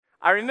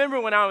I remember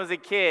when I was a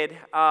kid,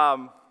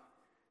 the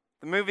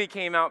movie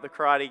came out, The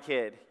Karate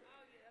Kid.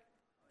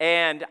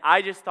 And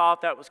I just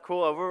thought that was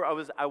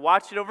cool. I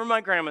watched it over my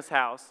grandma's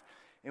house,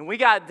 and we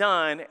got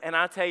done, and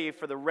I'll tell you,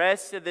 for the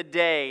rest of the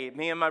day,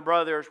 me and my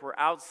brothers were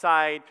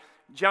outside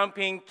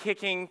jumping,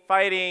 kicking,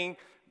 fighting,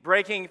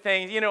 breaking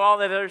things, all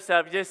that other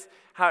stuff, just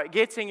how it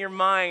gets in your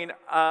mind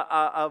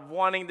of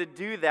wanting to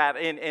do that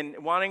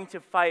and wanting to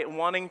fight and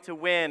wanting to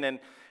win.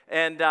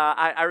 And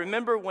I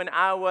remember when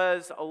I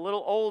was a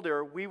little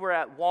older, we were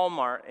at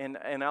Walmart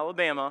in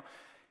Alabama,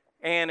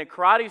 and a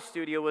karate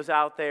studio was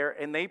out there,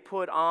 and they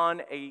put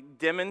on a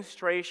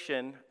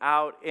demonstration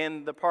out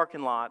in the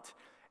parking lot.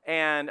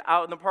 And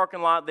out in the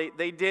parking lot,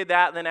 they did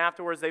that, and then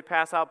afterwards they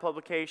pass out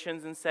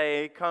publications and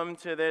say, come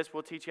to this,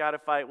 we'll teach you how to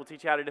fight, we'll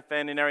teach you how to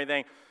defend and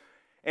everything.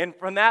 And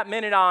from that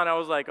minute on, I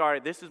was like, all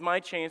right, this is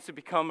my chance to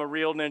become a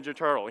real Ninja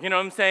Turtle. You know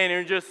what I'm saying?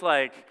 You're just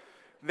like,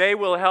 they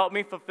will help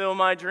me fulfill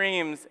my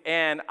dreams.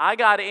 And I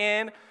got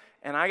in,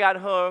 and I got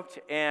hooked,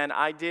 and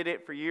I did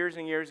it for years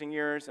and years and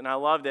years, and I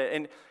loved it.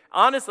 And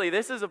honestly,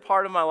 this is a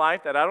part of my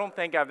life that I don't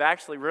think I've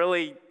actually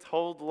really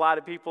told a lot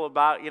of people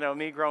about,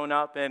 me growing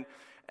up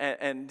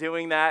and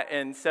doing that.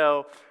 And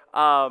so,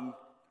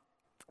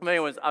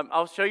 anyways,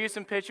 I'll show you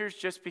some pictures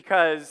just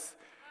because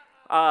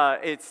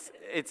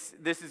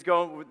this is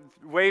going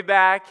way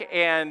back.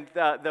 And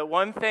the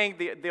one thing,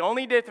 the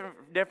only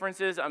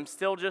difference is I'm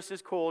still just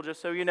as cool,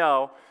 just so you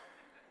know,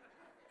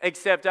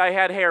 except I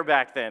had hair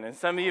back then. And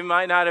some of you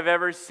might not have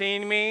ever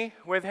seen me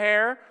with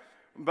hair.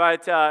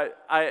 But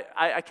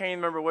I can't even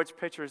remember which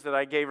pictures that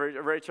I gave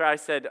Rachel.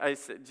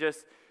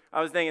 I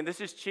was thinking,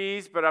 this is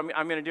cheese, but I'm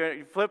going to do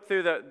it. Flip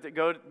through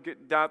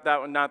not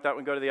that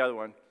one, go to the other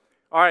one.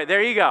 All right,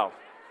 there you go.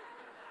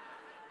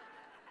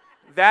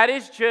 That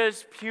is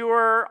just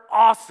pure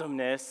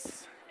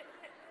awesomeness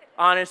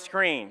on a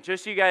screen.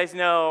 Just so you guys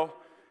know,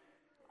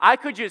 I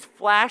could just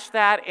flash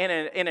that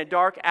in a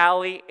dark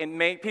alley and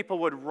people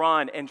would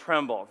run and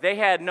tremble. They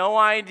had no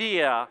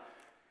idea.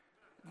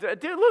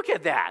 Dude, look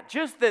at that.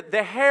 Just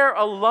the hair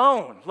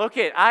alone. Look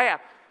at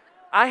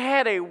I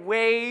had a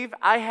wave.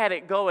 I had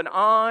it going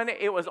on.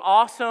 It was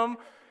awesome.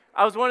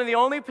 I was one of the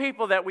only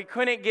people that we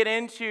couldn't get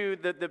into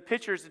the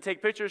pictures to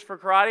take pictures for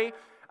karate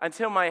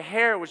until my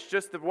hair was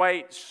just the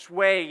white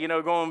sway,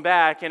 going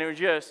back, and it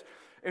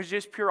was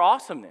just pure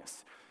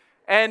awesomeness.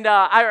 And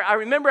I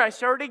remember I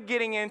started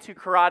getting into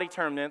karate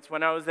tournaments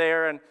when I was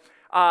there, and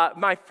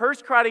my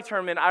first karate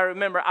tournament, I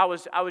remember I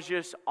was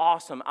just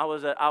awesome. I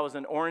was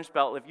an orange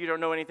belt. If you don't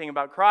know anything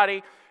about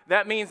karate,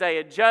 that means I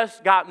had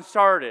just gotten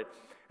started.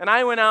 And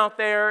I went out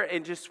there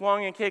and just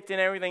swung and kicked and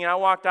everything, and I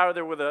walked out of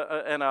there with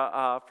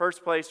a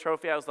first place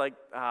trophy. I was like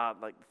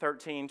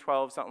 13,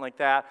 12, something like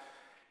that.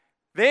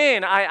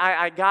 Then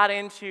I got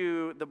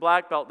into the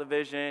black belt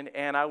division,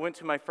 and I went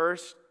to my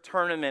first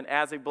tournament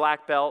as a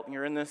black belt, and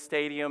you're in this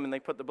stadium, and they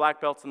put the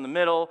black belts in the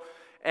middle,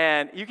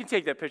 and you can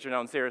take that picture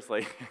down,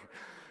 seriously.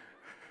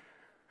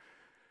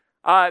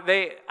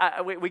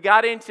 We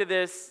got into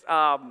this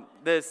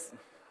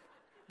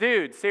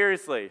dude,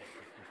 seriously.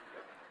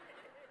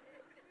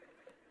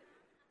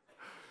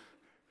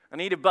 I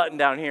need a button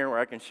down here where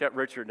I can shut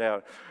Richard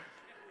down.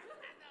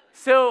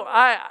 So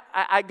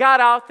I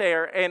got out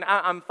there, and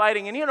I'm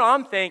fighting, and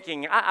I'm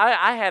thinking,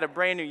 I had a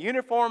brand new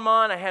uniform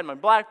on, I had my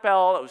black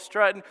belt, I was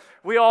strutting.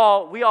 We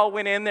all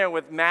went in there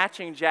with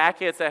matching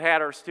jackets that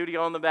had our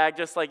studio on the back,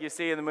 just like you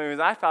see in the movies.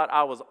 I thought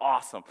I was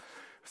awesome.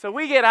 So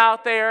we get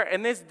out there,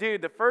 and this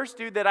dude, the first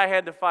dude that I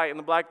had to fight in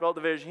the black belt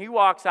division, he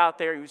walks out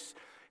there.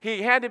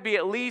 He had to be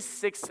at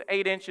least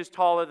 6-8 inches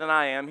taller than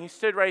I am. He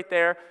stood right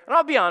there, and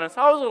I'll be honest,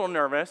 I was a little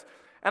nervous.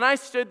 And I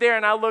stood there,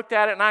 and I looked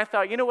at it, and I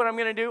thought, you know what I'm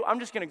going to do? I'm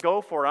just going to go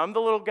for it. I'm the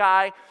little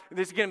guy.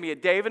 This is going to be a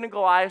David and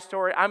Goliath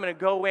story. I'm going to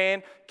go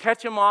in,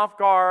 catch him off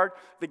guard.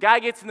 The guy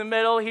gets in the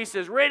middle. He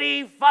says,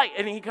 ready, fight.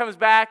 And he comes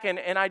back,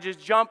 and I just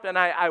jumped, and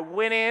I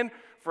went in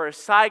for a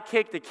side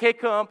kick to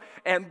kick him,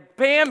 and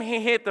bam, he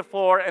hit the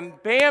floor, and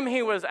bam,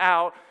 he was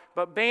out,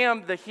 but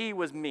bam, the he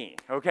was me,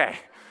 okay?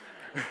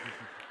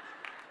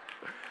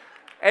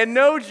 And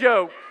no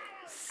joke,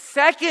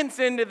 seconds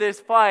into this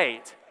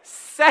fight,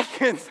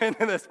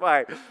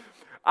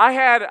 I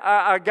had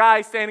a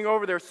guy standing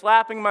over there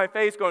slapping my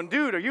face going,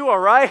 dude, are you all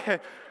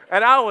right?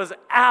 And I was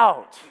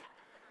out.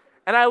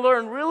 And I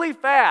learned really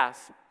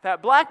fast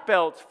that black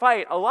belts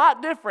fight a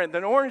lot different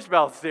than orange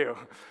belts do.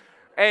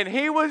 And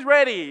he was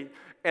ready,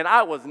 and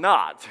I was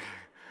not.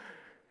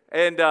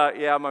 And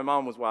my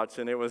mom was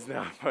watching. It was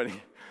not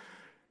funny.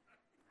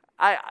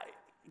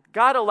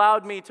 God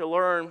allowed me to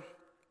learn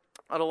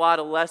a lot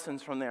of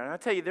lessons from there. And I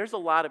tell you, there's a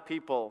lot of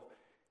people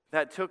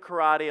that took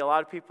karate, a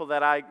lot of people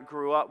that I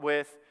grew up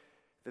with,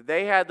 that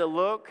they had the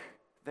look,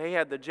 they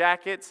had the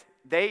jackets,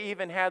 they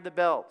even had the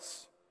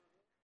belts,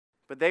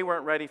 but they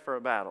weren't ready for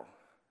a battle.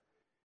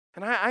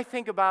 And I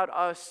think about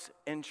us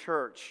in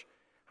church,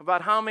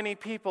 about how many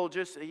people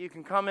you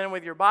can come in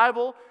with your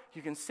Bible,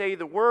 you can say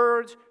the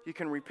words, you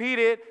can repeat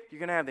it, you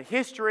can have the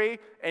history,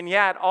 and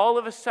yet all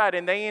of a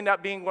sudden they end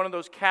up being one of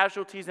those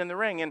casualties in the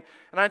ring. And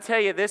I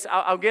tell you this,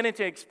 I'll get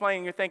into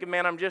explaining, you're thinking,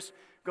 man, I'm just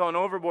going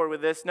overboard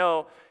with this.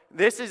 No,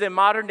 This is a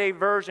modern day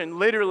version,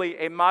 literally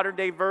a modern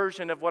day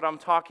version of what I'm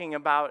talking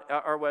about,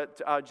 or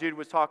what Jude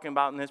was talking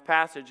about in this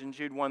passage in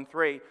Jude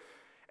 1:3.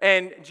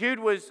 And Jude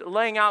was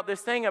laying out this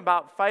thing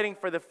about fighting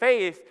for the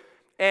faith,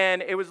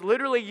 and it was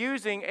literally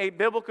using a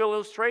biblical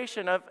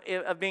illustration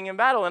of being in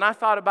battle. And I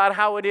thought about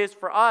how it is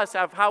for us,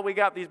 of how we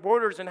got these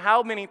borders, and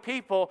how many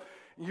people,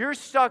 you're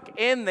stuck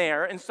in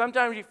there, and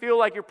sometimes you feel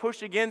like you're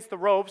pushed against the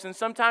ropes, and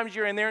sometimes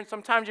you're in there, and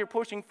sometimes you're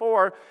pushing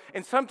forward,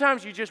 and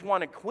sometimes you just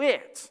want to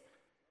quit.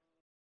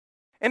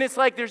 And it's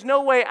like there's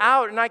no way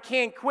out, and I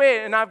can't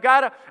quit, and I've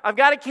got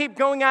to keep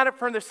going at it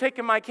for the sake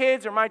of my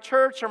kids or my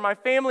church or my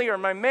family or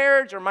my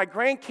marriage or my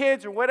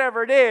grandkids or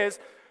whatever it is.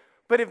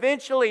 But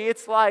eventually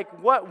it's like,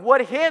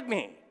 what hit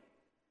me?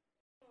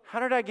 How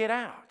did I get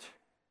out?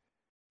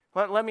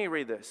 Let me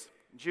read this.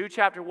 Jude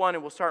chapter 1,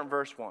 and we'll start in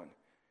verse 1.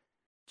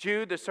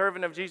 Jude, the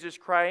servant of Jesus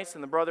Christ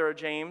and the brother of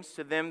James,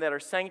 to them that are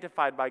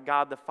sanctified by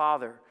God the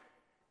Father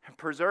and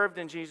preserved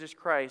in Jesus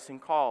Christ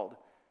and called,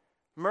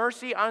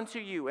 mercy unto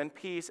you and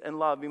peace and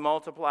love be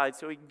multiplied.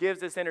 So he gives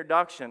this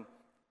introduction,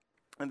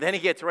 and then he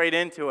gets right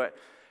into it.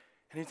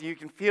 And you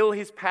can feel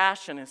his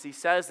passion as he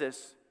says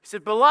this. He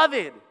said,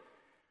 beloved,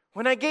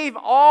 when I gave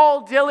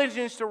all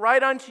diligence to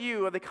write unto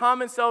you of the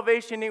common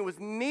salvation, it was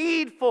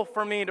needful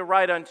for me to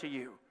write unto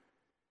you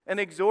and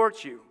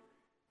exhort you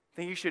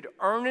that you should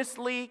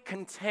earnestly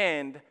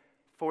contend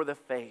for the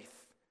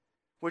faith,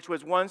 which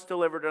was once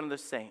delivered unto the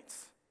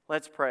saints.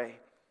 Let's pray.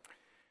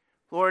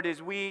 Lord,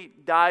 as we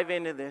dive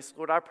into this,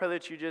 Lord, I pray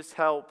that you just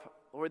help,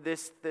 Lord,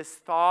 this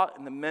thought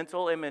and the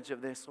mental image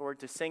of this, Lord,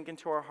 to sink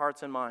into our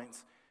hearts and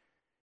minds.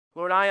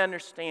 Lord, I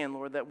understand,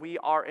 Lord, that we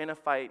are in a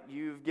fight.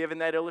 You've given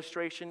that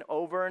illustration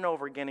over and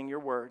over again in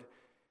your word.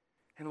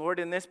 And Lord,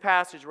 in this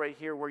passage right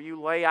here where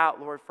you lay out,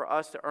 Lord, for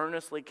us to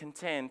earnestly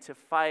contend, to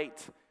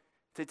fight,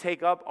 to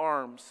take up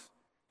arms,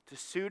 to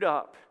suit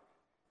up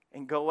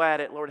and go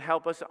at it, Lord,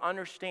 help us to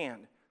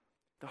understand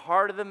the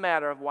heart of the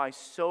matter of why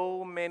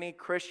so many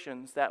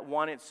Christians that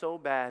want it so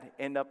bad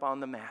end up on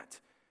the mat.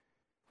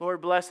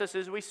 Lord, bless us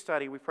as we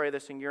study. We pray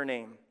this in your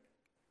name.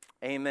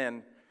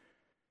 Amen.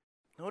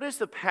 Notice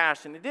the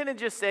passion. It didn't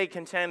just say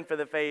contend for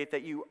the faith,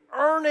 that you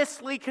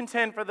earnestly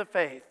contend for the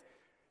faith.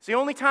 It's the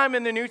only time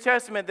in the New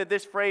Testament that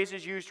this phrase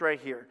is used right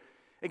here.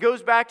 It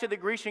goes back to the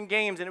Grecian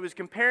Games, and it was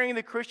comparing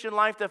the Christian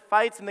life to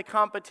fights and the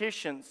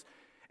competitions.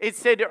 It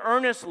said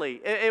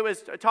earnestly. It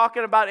was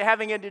talking about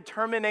having a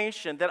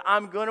determination that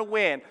I'm going to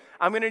win.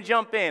 I'm going to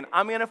jump in.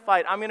 I'm going to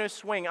fight. I'm going to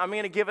swing. I'm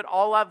going to give it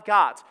all I've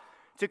got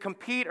to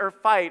compete or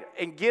fight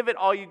and give it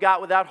all you got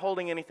without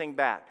holding anything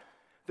back.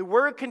 The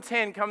word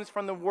contend comes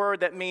from the word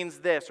that means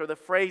this, or the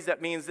phrase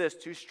that means this.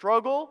 To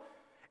struggle,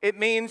 it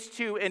means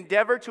to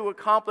endeavor to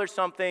accomplish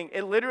something.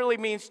 It literally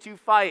means to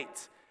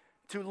fight,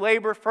 to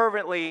labor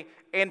fervently,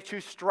 and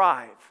to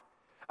strive.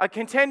 A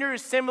contender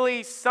is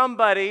simply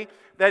somebody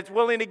that's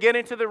willing to get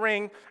into the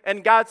ring,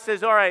 and God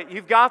says, all right,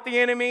 you've got the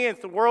enemy,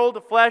 it's the world,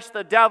 the flesh,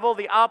 the devil,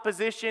 the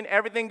opposition,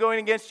 everything going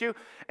against you.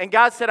 And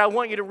God said, I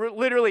want you to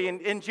literally,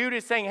 and Jude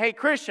is saying, hey,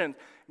 Christians,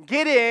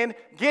 get in,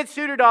 get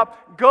suited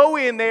up, go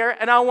in there,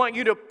 and I want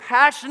you to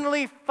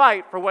passionately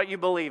fight for what you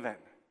believe in.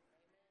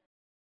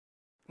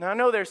 Now, I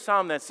know there's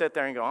some that sit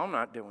there and go, I'm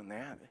not doing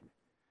that.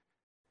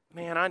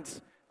 Man,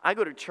 I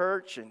go to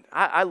church, and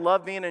I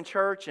love being in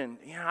church, and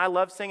I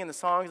love singing the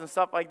songs and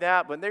stuff like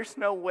that, but there's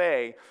no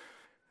way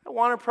I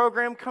want a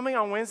program coming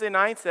on Wednesday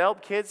nights to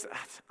help kids.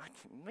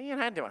 Man,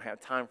 I don't have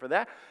time for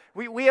that.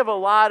 We have a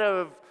lot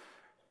of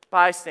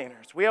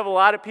bystanders. We have a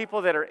lot of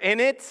people that are in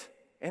it.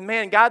 And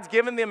man, God's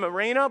given them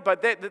arena,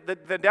 but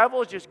the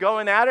devil is just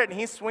going at it, and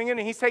he's swinging,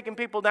 and he's taking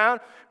people down,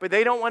 but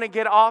they don't want to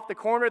get off the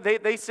corner.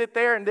 They sit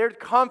there, and they're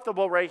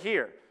comfortable right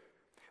here.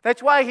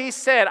 That's why he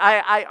said,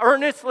 I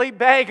earnestly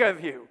beg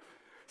of you,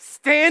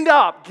 stand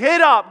up,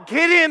 get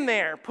in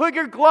there, put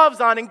your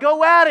gloves on, and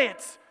go at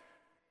it.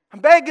 I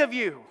beg of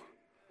you.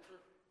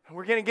 And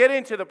we're going to get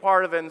into the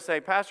part of it and say,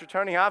 Pastor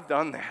Tony, I've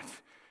done that.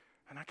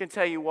 And I can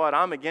tell you what,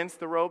 I'm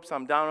against the ropes.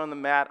 I'm down on the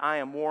mat. I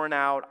am worn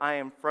out. I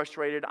am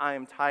frustrated. I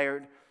am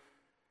tired.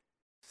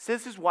 So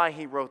this is why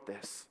he wrote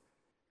this.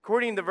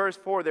 According to verse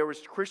 4, there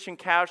was Christian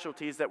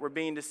casualties that were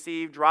being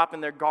deceived, dropping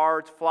their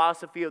guards,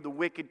 philosophy of the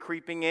wicked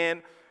creeping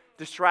in,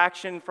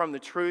 distraction from the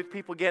truth,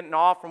 people getting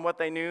off from what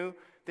they knew.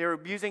 They were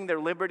abusing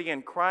their liberty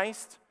in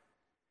Christ.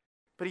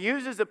 But he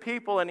uses the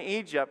people in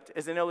Egypt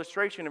as an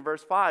illustration in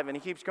verse 5, and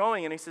he keeps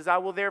going, and he says, I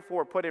will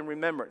therefore put in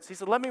remembrance. He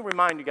said, let me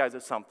remind you guys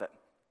of something.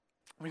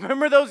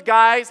 Remember those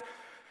guys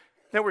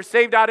that were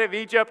saved out of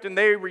Egypt, and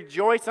they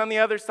rejoiced on the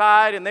other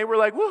side, and they were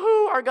like,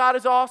 woohoo, our God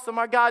is awesome,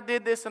 our God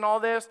did this and all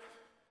this.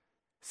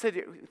 He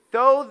said,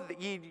 though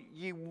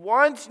ye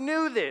once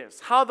knew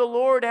this, how the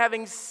Lord,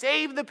 having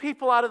saved the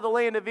people out of the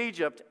land of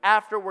Egypt,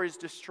 afterwards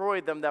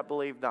destroyed them that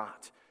believed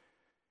not.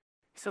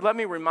 He said, let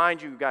me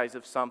remind you guys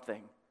of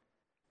something.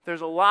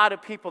 There's a lot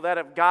of people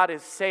that God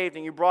has saved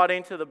and you brought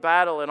into the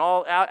battle, and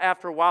all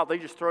after a while they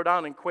just throw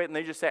down and quit, and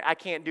they just say, I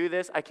can't do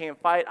this, I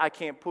can't fight, I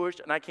can't push,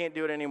 and I can't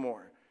do it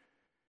anymore.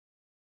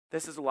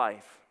 This is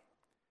life.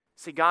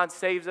 See, God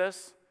saves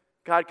us.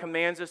 God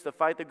commands us to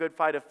fight the good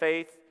fight of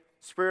faith,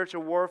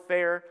 spiritual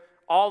warfare,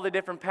 all the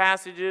different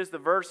passages, the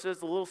verses,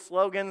 the little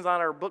slogans on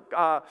our book,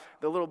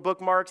 the little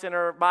bookmarks in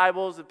our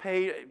Bibles, the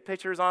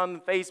pictures on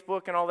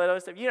Facebook and all that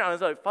other stuff. You know,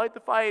 it's like fight the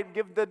fight,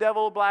 give the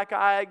devil a black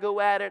eye, go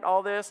at it,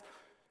 all this.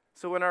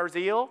 So in our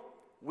zeal,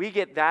 we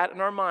get that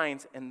in our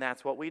minds, and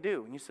that's what we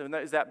do. And you say,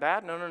 is that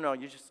bad? No.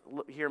 You just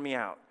hear me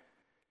out.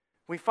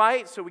 We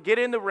fight, so we get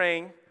in the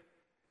ring,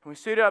 and we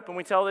suit up, and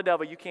we tell the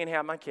devil, you can't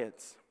have my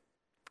kids.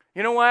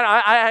 You know what?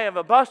 I have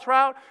a bus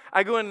route.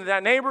 I go into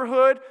that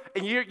neighborhood,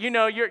 and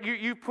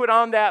you put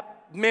on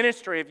that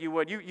ministry, if you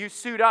would. You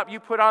suit up, you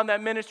put on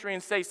that ministry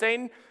and say,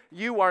 Satan,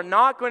 you are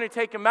not going to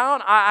take him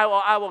out.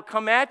 I will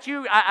come at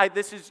you.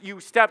 You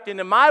stepped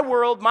into my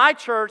world, my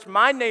church,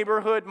 my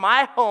neighborhood,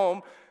 my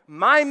home,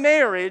 my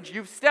marriage.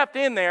 You've stepped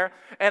in there,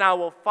 and I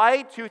will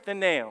fight tooth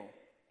and nail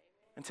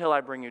until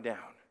I bring you down.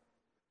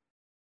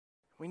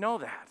 We know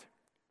that.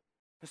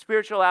 The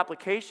spiritual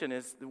application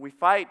is that we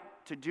fight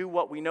to do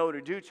what we know to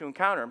do to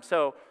encounter him.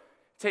 So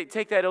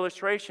take that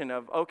illustration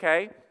of,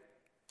 okay,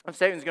 if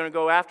Satan's going to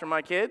go after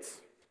my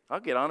kids,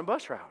 I'll get on a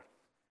bus route.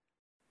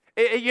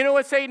 You know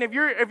what, Satan? If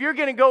you're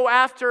going to go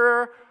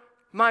after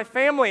my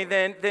family,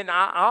 then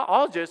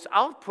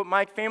I'll put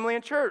my family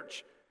in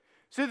church.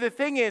 So the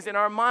thing is, in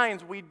our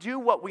minds, we do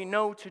what we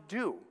know to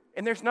do,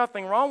 and there's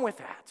nothing wrong with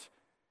that.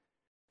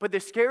 But the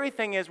scary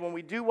thing is when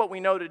we do what we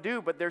know to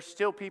do, but there's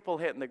still people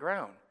hitting the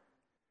ground.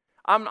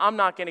 I'm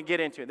not going to get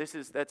into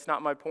it. That's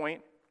not my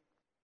point.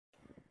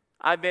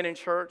 I've been in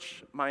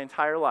church my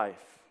entire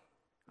life.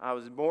 I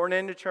was born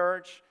into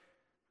church.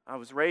 I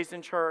was raised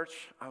in church.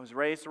 I was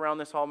raised around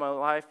this all my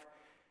life.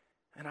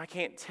 And I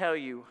can't tell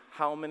you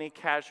how many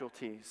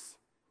casualties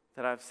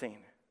that I've seen.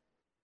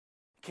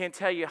 I can't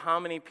tell you how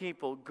many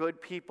people,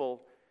 good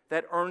people,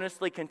 that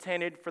earnestly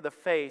contended for the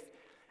faith,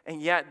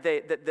 and yet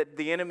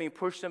the enemy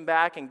pushed them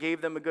back and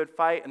gave them a good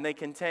fight, and they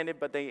contended,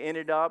 but they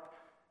ended up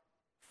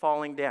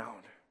falling down.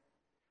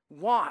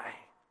 Why?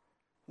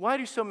 Why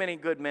do so many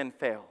good men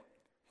fail?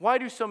 Why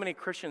do so many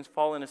Christians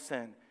fall into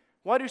sin?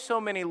 Why do so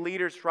many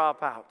leaders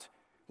drop out?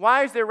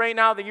 Why is there right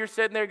now that you're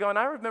sitting there going,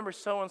 I remember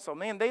so-and-so,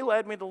 man, they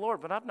led me to the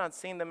Lord, but I've not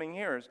seen them in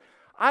years.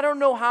 I don't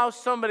know how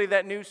somebody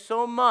that knew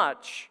so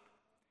much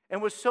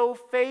and was so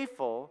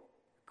faithful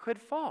could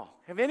fall.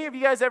 Have any of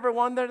you guys ever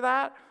wondered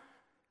that?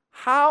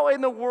 How in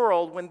the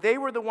world, when they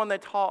were the one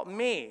that taught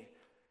me,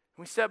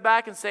 we step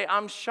back and say,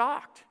 I'm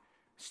shocked.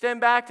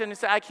 Stand back and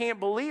say, I can't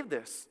believe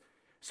this.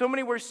 So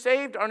many were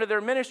saved under their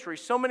ministry.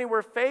 So many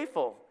were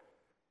faithful.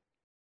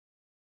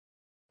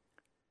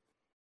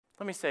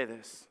 Let me say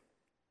this.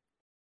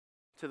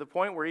 To the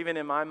point where even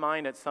in my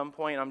mind at some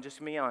point, I'm just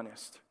going to be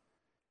honest.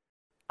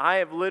 I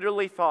have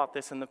literally thought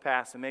this in the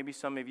past, and maybe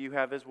some of you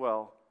have as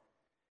well.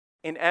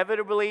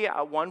 Inevitably,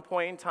 at one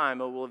point in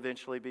time, it will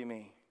eventually be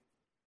me.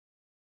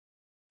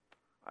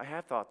 I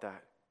have thought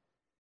that.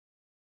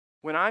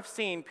 When I've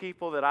seen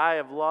people that I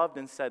have loved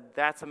and said,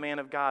 that's a man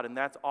of God, and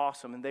that's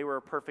awesome, and they were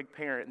a perfect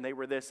parent, and they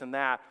were this and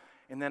that,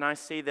 and then I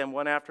see them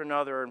one after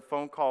another and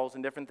phone calls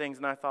and different things,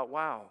 and I thought,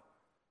 wow,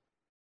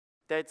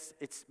 it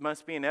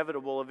must be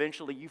inevitable.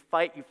 Eventually you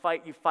fight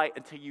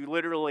until you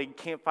literally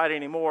can't fight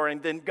anymore,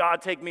 and then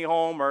God take me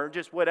home or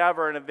just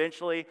whatever, and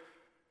eventually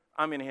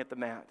I'm going to hit the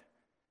mat.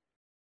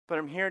 But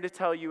I'm here to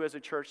tell you as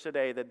a church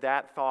today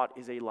that thought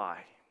is a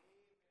lie.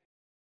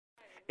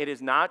 It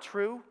is not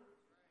true.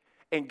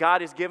 And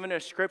God has given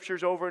us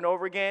scriptures over and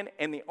over again.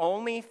 And the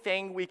only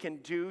thing we can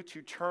do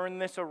to turn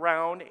this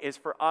around is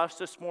for us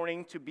this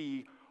morning to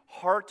be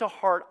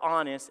heart-to-heart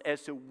honest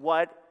as to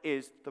what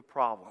is the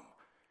problem.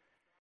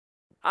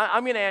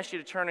 I'm going to ask you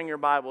to turn in your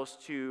Bibles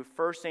to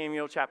 1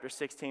 Samuel chapter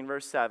 16,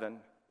 verse 7.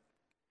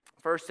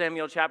 1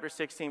 Samuel chapter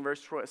 16,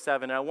 verse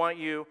 7. I want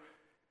you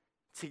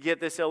to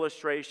get this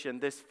illustration,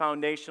 this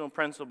foundational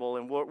principle.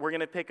 And we're going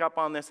to pick up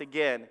on this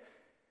again.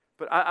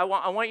 But I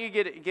want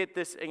you to get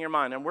this in your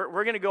mind. And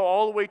we're going to go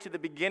all the way to the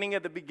beginning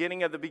of the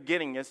beginning of the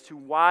beginning as to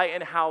why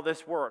and how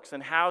this works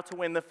and how to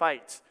win the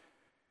fight.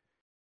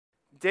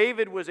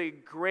 David was a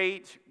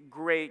great,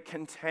 great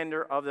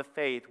contender of the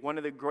faith. One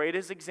of the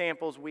greatest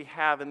examples we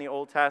have in the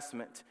Old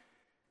Testament.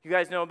 You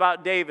guys know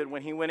about David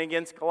when he went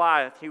against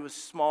Goliath. He was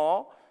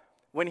small.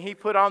 When he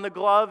put on the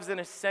gloves, in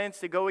a sense,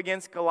 to go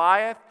against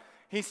Goliath,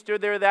 he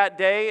stood there that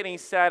day and he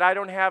said, I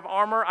don't have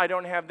armor, I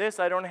don't have this,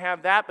 I don't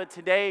have that, but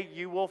today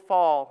you will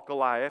fall,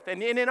 Goliath.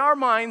 And in our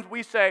minds,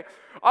 we say,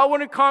 I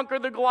want to conquer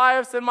the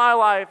Goliaths in my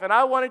life, and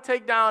I want to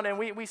take down, and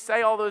we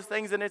say all those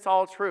things, and it's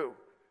all true.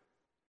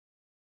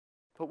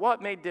 But what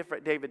made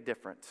David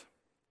different?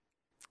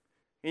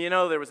 You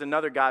know, there was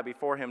another guy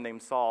before him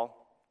named Saul,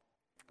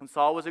 and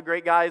Saul was a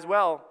great guy as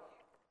well.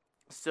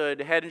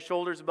 Stood head and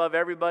shoulders above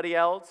everybody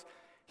else.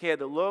 He had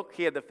the look,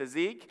 he had the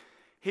physique.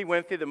 He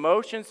went through the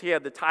motions, he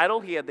had the title,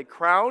 he had the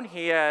crown,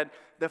 he had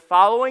the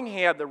following,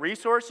 he had the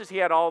resources, he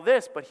had all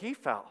this, but he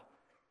fell.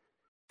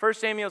 1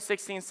 Samuel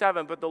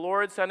 16:7, but the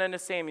Lord said unto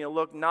Samuel,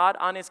 look not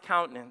on his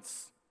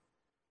countenance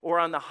or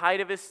on the height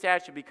of his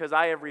stature, because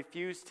I have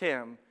refused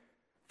him.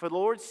 For the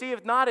Lord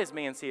seeth not as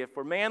man seeth,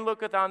 for man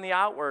looketh on the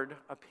outward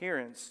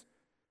appearance,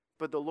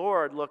 but the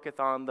Lord looketh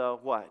on the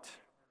what?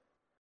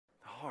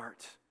 The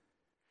heart.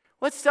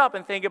 Let's stop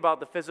and think about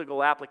the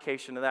physical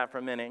application of that for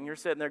a minute. And you're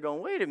sitting there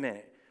going, wait a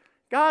minute.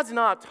 God's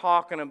not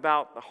talking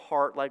about the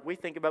heart like we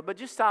think about, but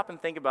just stop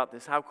and think about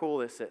this, how cool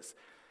this is.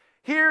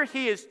 Here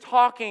he is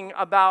talking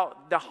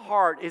about the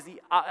heart is the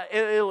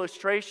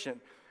illustration.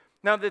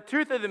 Now, the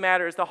truth of the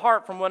matter is the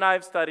heart, from what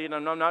I've studied,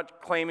 and I'm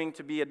not claiming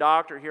to be a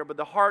doctor here, but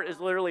the heart is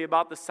literally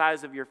about the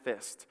size of your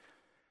fist.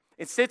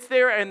 It sits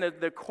there in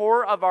the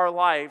core of our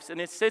lives,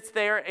 and it sits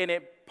there and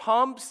it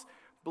pumps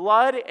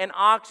blood and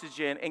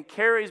oxygen and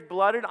carries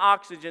blood and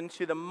oxygen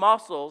to the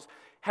muscles,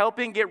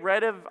 helping get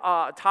rid of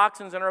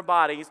toxins in our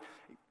bodies,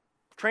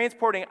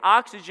 transporting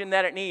oxygen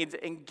that it needs,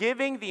 and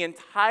giving the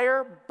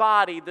entire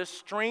body the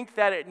strength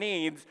that it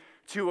needs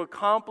to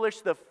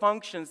accomplish the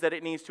functions that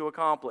it needs to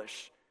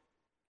accomplish.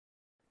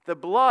 The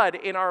blood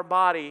in our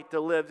body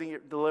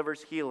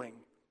delivers healing.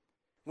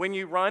 When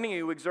you run and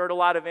you exert a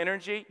lot of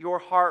energy, your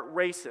heart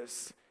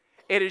races.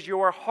 It is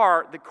your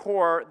heart, the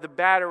core, the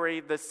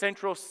battery, the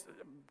central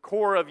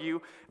core of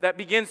you that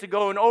begins to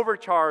go in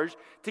overcharge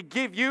to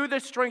give you the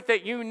strength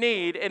that you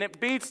need, and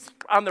it beats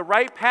on the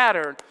right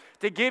pattern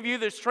to give you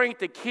the strength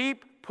to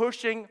keep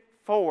pushing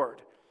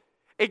forward.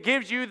 It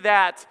gives you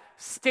that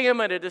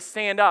stamina to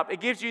stand up. It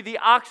gives you the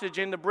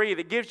oxygen to breathe.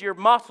 It gives your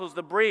muscles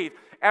to breathe.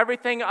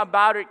 Everything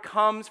about it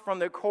comes from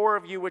the core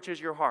of you, which is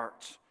your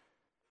heart.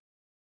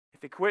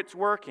 If it quits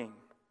working,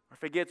 or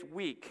if it gets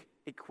weak,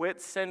 it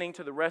quits sending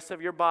to the rest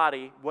of your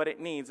body what it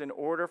needs in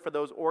order for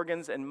those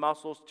organs and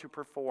muscles to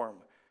perform.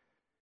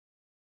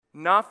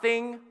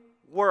 Nothing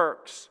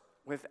works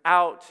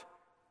without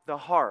the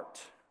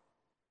heart.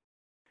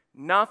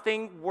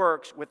 Nothing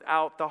works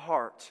without the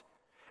heart.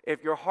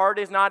 If your heart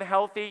is not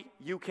healthy,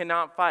 you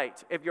cannot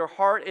fight. If your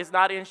heart is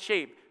not in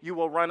shape, you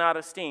will run out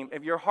of steam.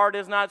 If your heart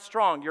is not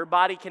strong, your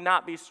body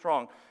cannot be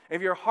strong.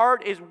 If your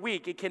heart is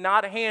weak, it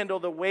cannot handle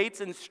the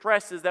weights and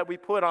stresses that we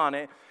put on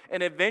it.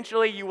 And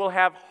eventually you will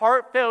have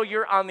heart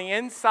failure on the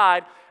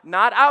inside,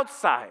 not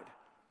outside.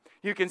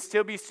 You can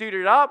still be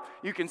suited up.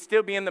 You can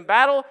still be in the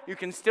battle. You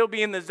can still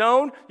be in the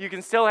zone. You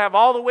can still have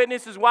all the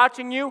witnesses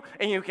watching you.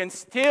 And you can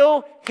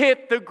still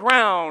hit the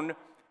ground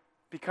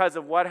because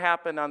of what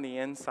happened on the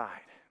inside.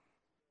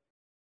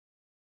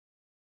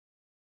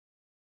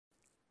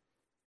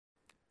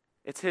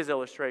 It's his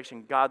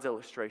illustration, God's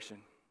illustration.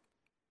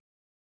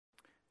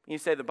 You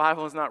say the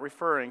Bible is not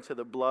referring to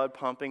the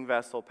blood-pumping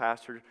vessel,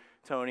 Pastor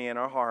Tony, in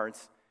our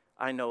hearts.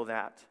 I know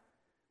that.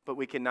 But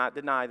we cannot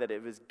deny that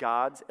it was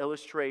God's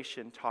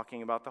illustration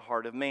talking about the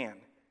heart of man.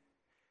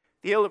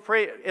 The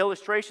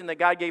illustration that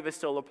God gave us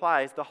still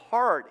applies. The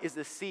heart is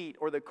the seat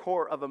or the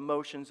core of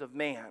emotions of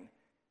man.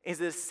 Is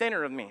the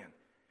center of man.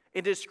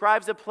 It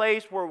describes a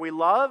place where we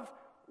love,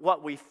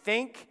 what we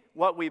think,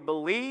 what we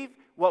believe,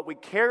 what we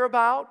care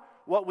about,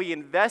 what we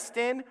invest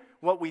in,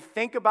 what we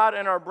think about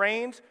in our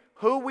brains,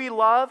 who we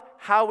love,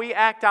 how we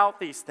act out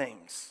these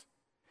things.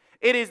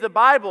 It is the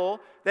Bible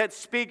that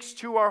speaks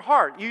to our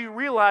heart. You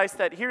realize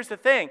that, here's the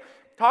thing,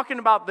 talking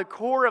about the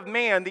core of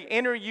man, the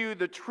inner you,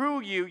 the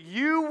true you,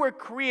 you were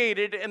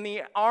created in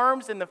the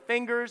arms and the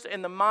fingers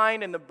and the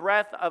mind and the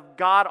breath of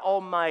God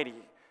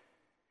Almighty.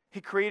 He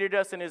created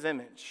us in His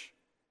image.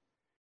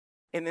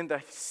 And in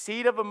the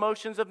seat of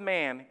emotions of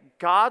man,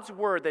 God's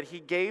word that He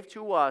gave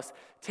to us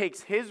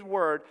takes His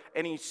word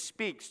and He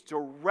speaks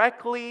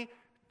directly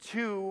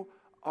to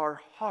our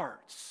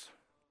hearts.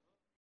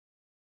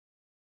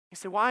 You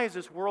say, why is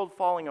this world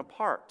falling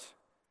apart?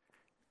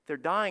 They're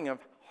dying of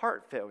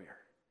heart failure.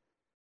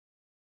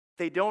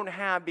 They don't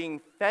have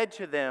being fed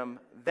to them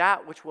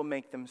that which will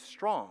make them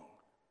strong.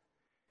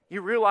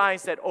 You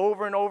realize that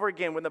over and over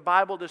again when the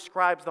Bible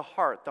describes the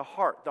heart,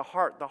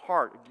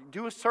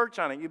 do a search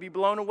on it. You'll be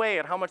blown away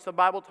at how much the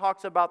Bible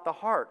talks about the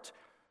heart.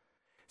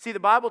 See, the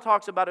Bible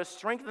talks about us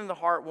strengthening the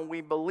heart when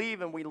we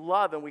believe and we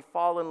love and we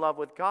fall in love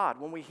with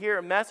God. When we hear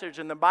a message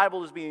and the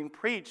Bible is being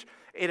preached,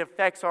 it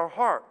affects our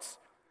hearts.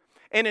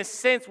 In a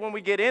sense, when we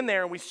get in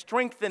there and we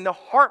strengthen the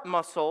heart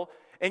muscle,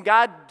 and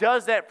God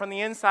does that from the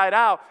inside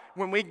out,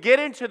 when we get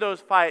into those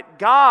fights,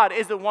 God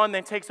is the one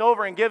that takes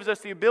over and gives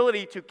us the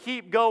ability to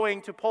keep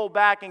going, to pull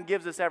back, and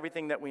gives us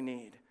everything that we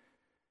need.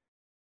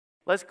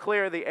 Let's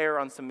clear the air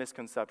on some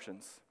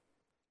misconceptions.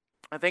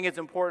 I think it's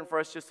important for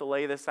us just to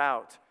lay this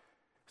out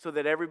so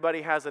that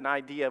everybody has an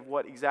idea of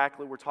what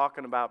exactly we're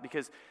talking about,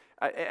 because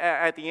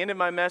at the end of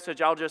my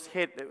message, I'll just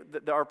hit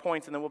our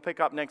points and then we'll pick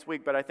up next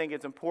week, but I think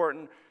it's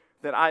important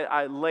that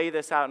I lay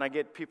this out and I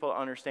get people to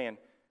understand.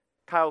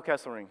 Kyle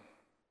Kesselring,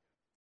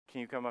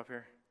 can you come up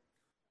here?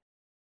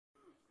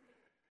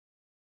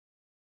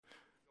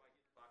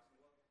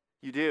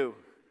 You do.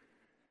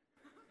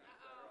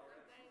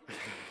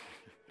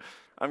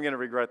 I'm going to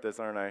regret this,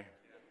 aren't I?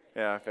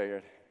 Yeah, I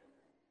figured.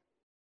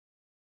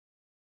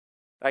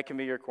 That can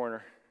be your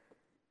corner.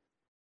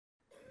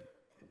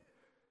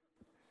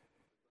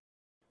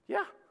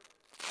 Yeah.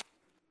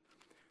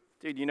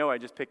 Dude, you know I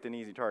just picked an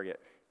easy target.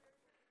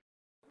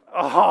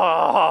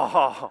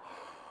 Oh!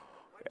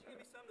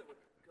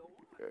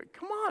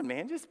 Come on,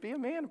 man. Just be a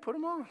man and put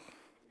them on.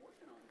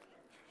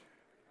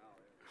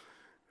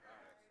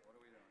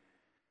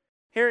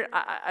 Here,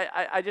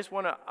 I just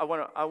want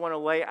to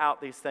lay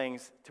out these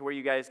things to where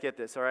you guys get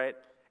this, all right?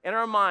 In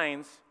our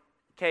minds,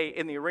 okay,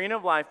 in the arena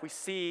of life, we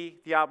see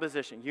the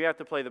opposition. You have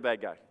to play the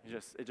bad guy.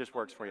 It just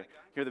works for you.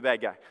 You're the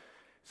bad guy.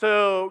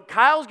 So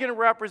Kyle's going to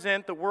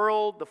represent the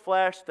world, the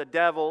flesh, the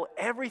devil,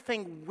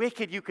 everything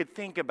wicked you could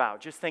think about.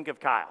 Just think of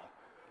Kyle.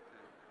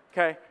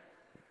 Okay?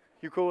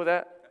 You cool with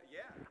that?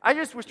 Yeah. I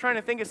just was trying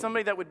to think of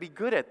somebody that would be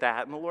good at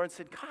that, and the Lord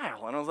said,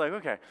 Kyle. And I was like,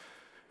 okay.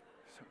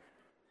 So,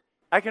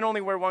 I can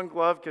only wear one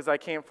glove because I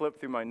can't flip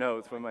through my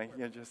notes when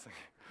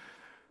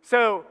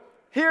So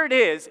here it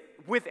is.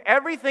 With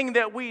everything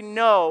that we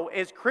know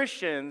as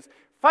Christians,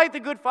 fight the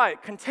good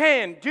fight,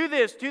 contend, do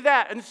this, do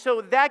that. And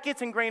so that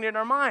gets ingrained in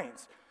our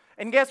minds.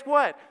 And guess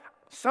what?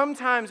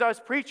 Sometimes us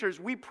preachers,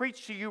 we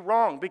preach to you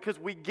wrong because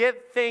we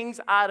get things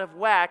out of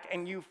whack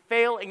and you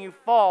fail and you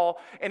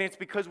fall, and it's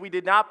because we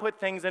did not put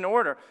things in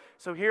order.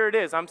 So here it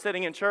is. I'm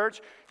sitting in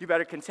church. You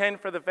better contend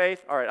for the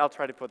faith. All right, I'll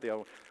try to put the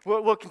other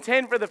one. We'll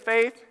contend for the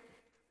faith.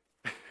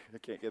 I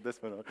can't get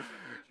this one on.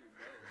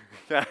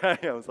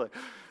 I was like,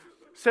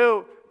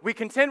 so we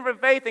contend for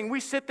faith, and we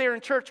sit there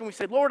in church and we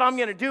say, Lord, I'm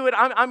going to do it.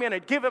 I'm going to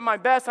give it my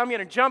best. I'm going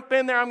to jump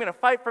in there. I'm going to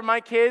fight for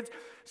my kids.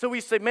 So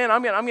we say, man,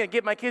 I'm going to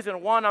get my kids in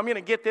one. I'm going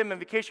to get them in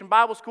vacation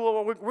Bible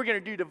school. We're going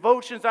to do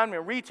devotions. I'm going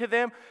to read to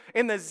them.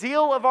 In the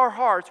zeal of our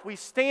hearts, we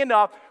stand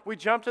up. We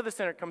jump to the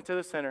center. Come to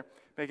the center.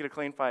 Make it a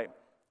clean fight.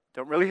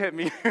 Don't really hit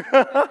me.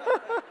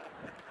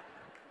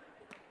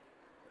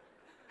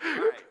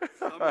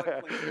 All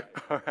right.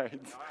 All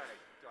right. Do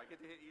I get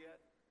to hit you yet?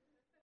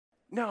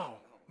 No,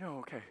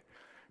 okay.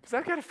 Because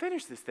I got to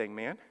finish this thing,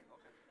 man.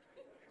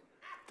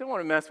 Don't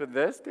want to mess with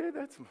this, dude.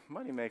 That's a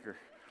moneymaker.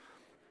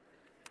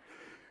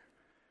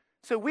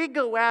 So we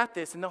go at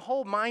this, and the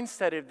whole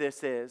mindset of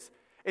this is,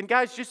 and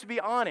guys, just to be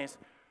honest,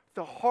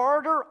 the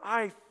harder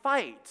I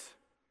fight,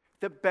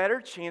 the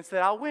better chance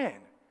that I'll win.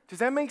 Does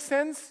that make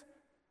sense?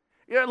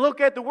 You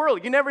look at the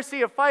world. You never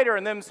see a fighter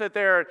and them sit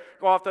there and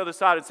go off the other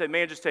side and say,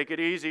 man, just take it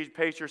easy,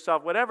 pace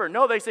yourself, whatever.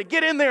 No, they say,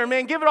 get in there,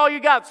 man, give it all you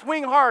got,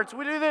 swing hard. So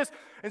we do this.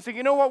 And so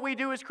you know what we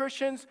do as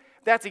Christians?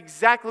 That's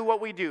exactly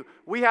what we do.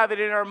 We have it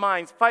in our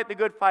minds. Fight the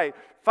good fight.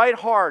 Fight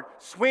hard.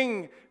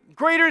 Swing.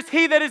 Greater is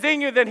he that is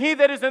in you than he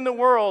that is in the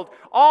world.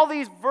 All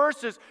these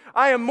verses,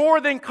 I am more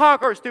than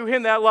conquerors through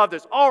him that loved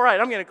us. All right,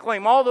 I'm going to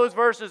claim all those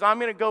verses. I'm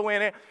going to go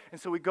in it.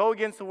 And so we go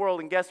against the world,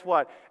 and guess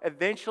what?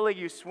 Eventually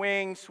you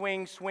swing,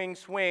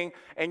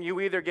 and you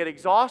either get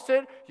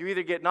exhausted, you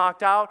either get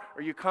knocked out,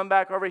 or you come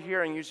back over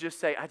here and you just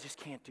say, I just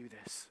can't do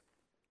this.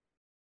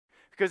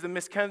 Because the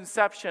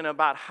misconception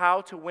about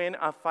how to win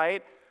a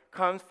fight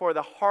comes for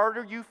the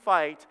harder you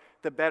fight,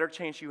 the better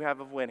chance you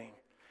have of winning.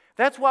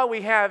 That's why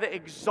we have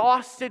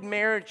exhausted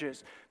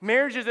marriages.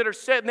 Marriages that are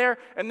sitting there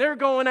and they're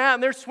going out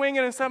and they're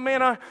swinging and saying,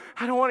 man, I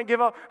don't want to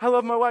give up. I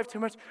love my wife too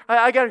much.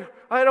 I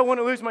don't want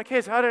to lose my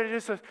kids. I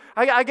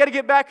got to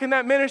get back in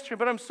that ministry,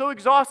 but I'm so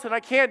exhausted. I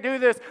can't do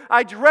this.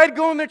 I dread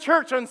going to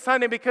church on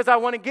Sunday because I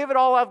want to give it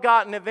all I've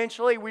got. And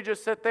eventually we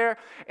just sit there,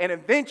 and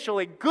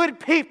eventually good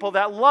people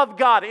that love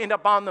God end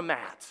up on the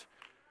mat.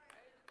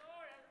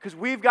 Because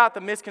we've got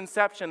the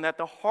misconception that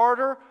the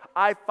harder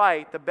I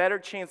fight, the better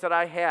chance that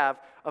I have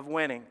of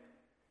winning.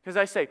 Because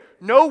I say,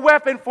 no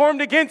weapon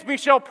formed against me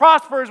shall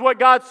prosper is what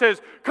God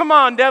says. Come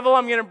on, devil,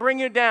 I'm going to bring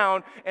you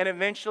down. And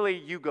eventually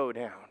you go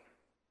down.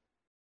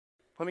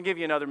 Let me give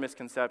you another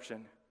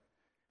misconception.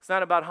 It's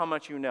not about how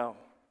much you know.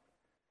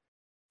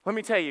 Let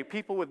me tell you,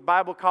 people with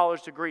Bible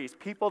college degrees,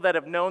 people that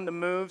have known the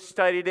moves,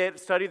 studied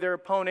their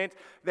opponent,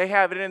 they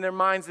have it in their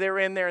minds, they're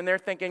in there, and they're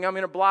thinking, I'm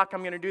going to block,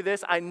 I'm going to do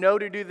this, I know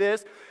to do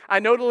this, I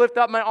know to lift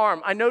up my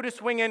arm, I know to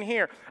swing in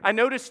here, I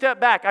know to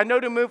step back, I know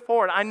to move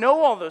forward, I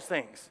know all those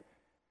things.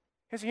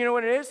 And so you know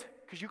what it is?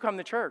 Because you come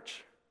to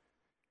church.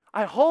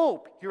 I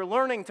hope you're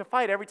learning to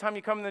fight every time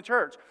you come to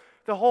church.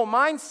 The whole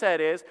mindset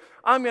is,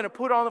 I'm going to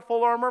put on the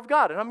full armor of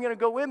God, and I'm going to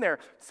go in there.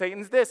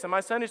 Satan's this. In my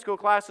Sunday school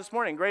class this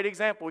morning, great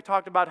example, we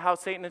talked about how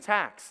Satan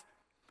attacks,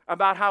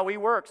 about how he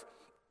works.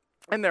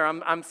 And there,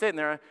 I'm sitting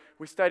there.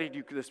 We studied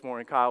you this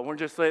morning, Kyle. We're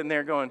just sitting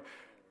there going,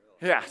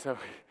 yeah. So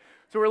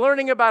we're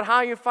learning about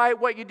how you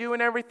fight, what you do,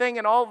 and everything,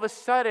 and all of a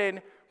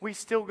sudden, we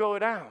still go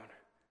down.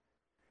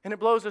 And it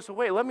blows us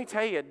away. Let me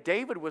tell you,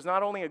 David was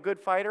not only a good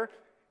fighter,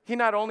 he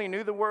not only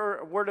knew the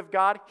word of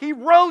God, he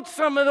wrote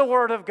some of the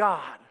Word of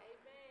God.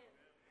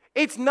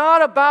 It's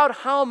not about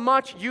how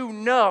much you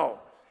know.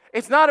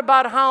 It's not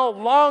about how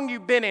long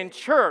you've been in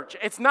church.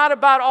 It's not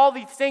about all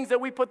these things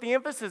that we put the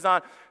emphasis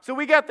on. So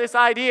we got this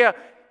idea,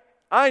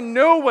 I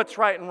know what's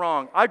right and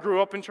wrong. I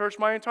grew up in church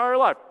my entire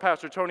life.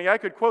 Pastor Tony, I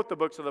could quote the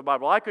books of the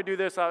Bible. I could do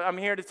this. I'm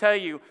here to tell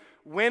you,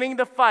 winning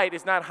the fight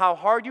is not how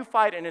hard you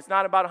fight, and it's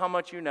not about how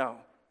much you know.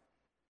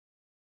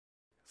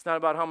 It's not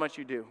about how much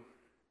you do.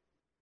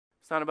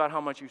 It's not about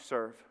how much you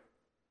serve.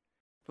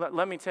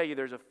 Let me tell you,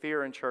 there's a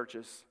fear in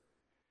churches.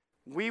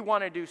 We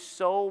want to do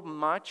so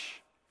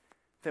much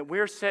that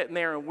we're sitting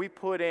there and we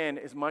put in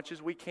as much as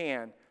we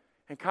can.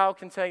 And Kyle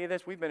can tell you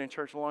this. We've been in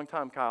church a long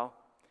time, Kyle.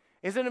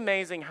 Isn't it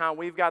amazing how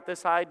we've got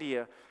this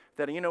idea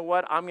that, you know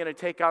what, I'm going to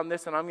take on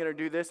this and I'm going to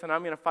do this and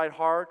I'm going to fight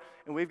hard.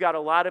 And we've got a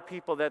lot of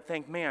people that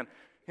think, man,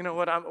 You know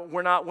what,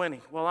 we're not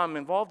winning. Well, I'm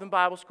involved in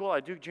Bible school. I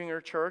do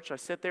junior church. I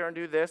sit there and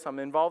do this. I'm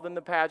involved in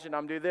the pageant.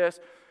 I'm do this.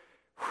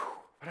 Whew,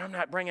 but I'm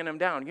not bringing them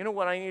down. You know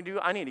what I need to do?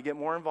 I need to get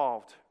more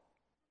involved.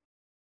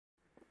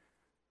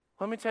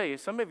 Let me tell you,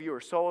 some of you are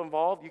so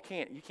involved, you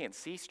can't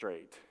see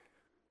straight.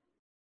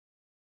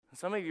 And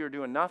some of you are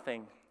doing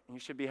nothing, and you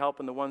should be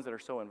helping the ones that are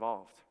so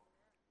involved.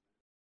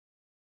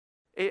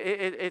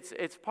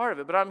 It's part of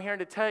it, but I'm here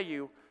to tell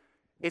you,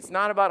 it's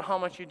not about how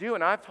much you do.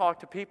 And I've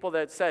talked to people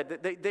that said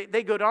that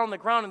they go down on the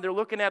ground and they're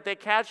looking at that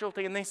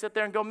casualty and they sit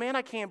there and go, man,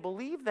 I can't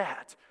believe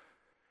that.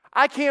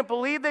 I can't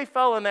believe they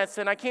fell in that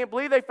sin. I can't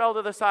believe they fell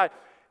to the side.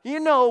 You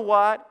know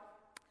what?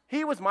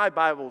 He was my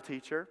Bible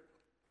teacher.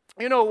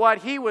 You know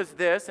what? He was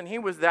this and he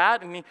was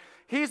that. And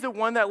he's the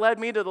one that led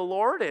me to the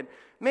Lord. And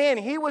man,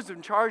 he was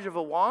in charge of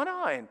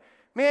Awana. And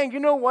man, you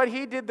know what?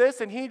 He did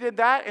this and he did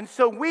that. And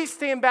so we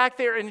stand back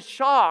there in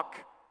shock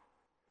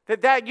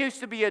that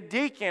used to be a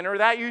deacon or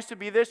that used to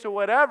be this or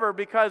whatever,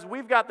 because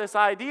we've got this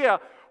idea,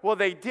 well,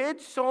 they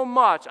did so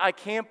much, I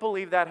can't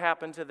believe that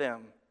happened to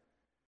them.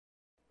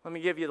 Let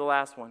me give you the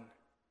last one.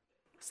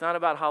 It's not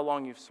about how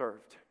long you've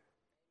served.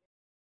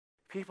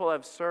 People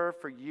have served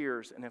for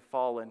years and have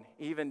fallen.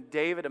 Even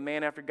David, a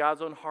man after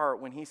God's own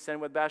heart, when he sinned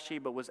with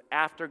Bathsheba, was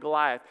after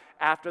Goliath,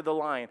 after the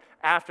lion,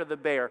 after the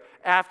bear,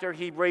 after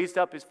he raised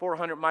up his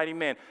 400 mighty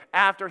men,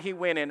 after he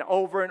went in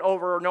over and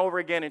over and over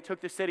again and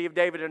took the city of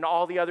David and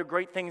all the other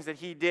great things that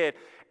he did.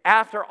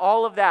 After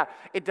all of that,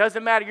 it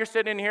doesn't matter. You're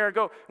sitting in here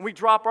and we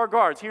drop our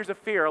guards. Here's a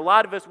fear. A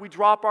lot of us, we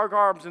drop our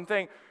guards and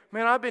think,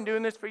 man, I've been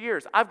doing this for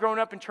years. I've grown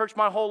up in church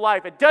my whole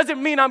life. It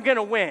doesn't mean I'm going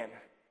to win.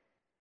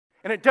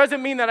 And it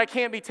doesn't mean that I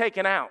can't be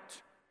taken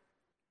out.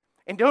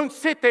 And don't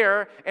sit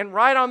there and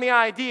write on the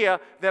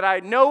idea that I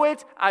know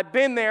it, I've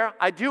been there,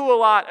 I do a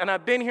lot, and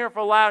I've been here for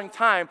a long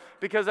time,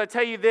 because I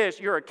tell you this,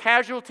 you're a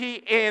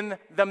casualty in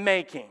the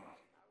making.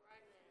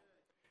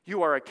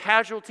 You are a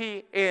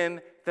casualty in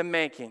the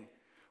making.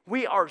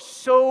 We are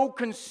so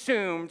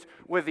consumed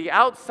with the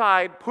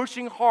outside,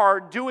 pushing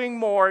hard, doing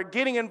more,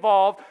 getting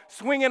involved,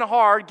 swinging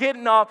hard,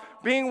 getting up,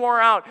 being wore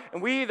out.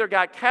 And we either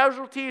got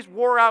casualties,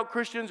 wore out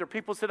Christians, or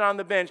people sit on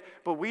the bench,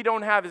 but we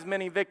don't have as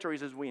many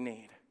victories as we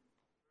need.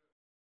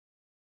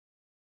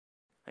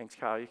 Thanks,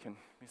 Kyle. You can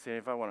say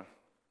if I want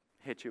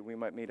to hit you, we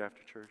might meet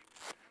after church.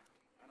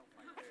 I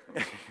don't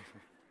mind.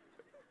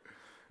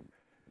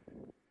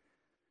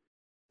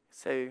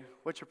 Say,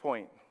 what's your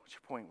point? What's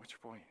your point? What's your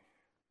point?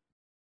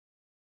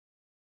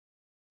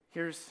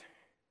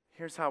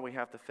 Here's how we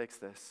have to fix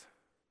this.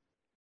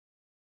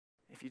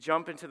 If you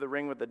jump into the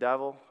ring with the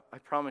devil, I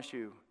promise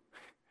you,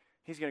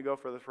 he's going to go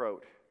for the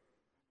throat.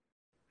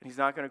 And he's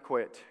not going to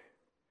quit.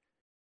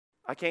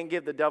 I can't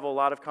give the devil a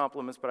lot of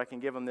compliments, but I can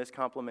give him this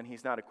compliment: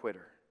 he's not a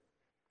quitter.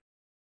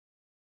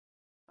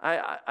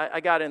 I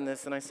got in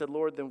this and I said,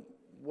 Lord, then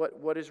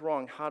what is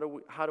wrong? How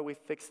do we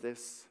fix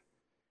this?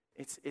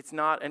 It's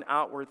not an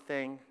outward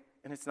thing,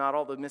 and it's not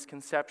all the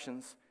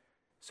misconceptions.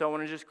 So I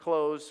want to just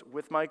close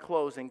with my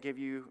close and give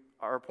you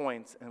our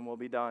points, and we'll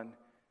be done.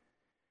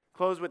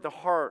 Close with the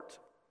heart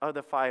of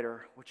the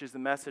fighter, which is the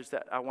message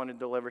that I want to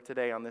deliver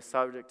today on this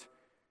subject.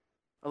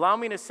 Allow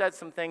me to set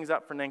some things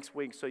up for next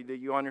week so that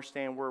you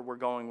understand where we're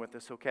going with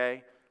this,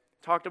 okay?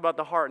 Talked about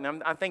the heart,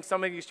 and I think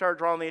some of you started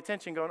drawing the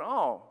attention going,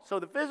 oh, so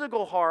the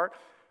physical heart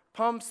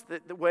pumps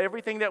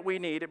everything that we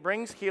need. It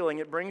brings healing,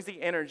 it brings the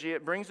energy,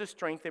 it brings the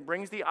strength, it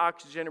brings the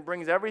oxygen, it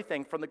brings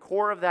everything from the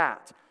core of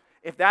that.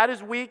 If that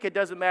is weak, it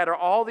doesn't matter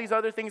all these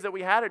other things that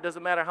we had. It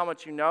doesn't matter how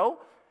much you know.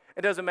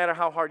 It doesn't matter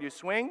how hard you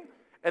swing.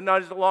 And no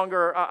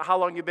longer how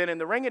long you've been in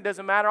the ring. It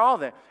doesn't matter all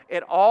that.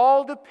 It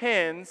all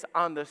depends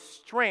on the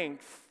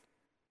strength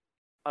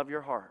of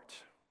your heart.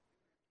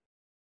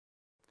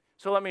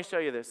 So let me show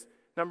you this.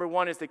 Number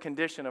one is the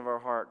condition of our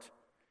heart.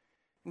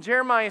 In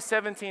Jeremiah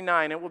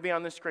 17:9, it will be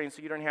on the screen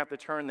so you don't have to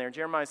turn there.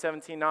 Jeremiah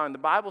 17:9, the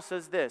Bible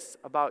says this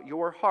about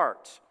your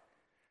heart.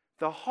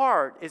 The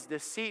heart is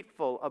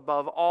deceitful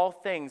above all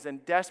things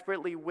and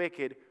desperately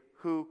wicked.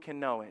 Who can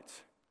know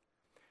it?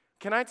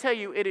 Can I tell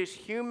you, it is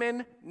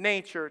human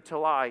nature to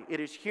lie.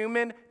 It is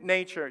human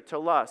nature to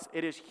lust.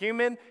 It is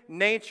human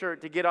nature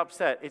to get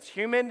upset. It's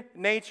human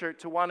nature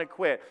to want to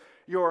quit.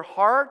 Your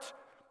heart,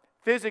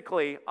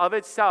 physically, of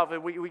itself,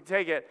 and we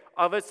take it,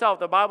 of itself,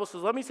 the Bible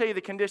says, let me tell you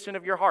the condition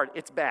of your heart.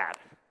 It's bad.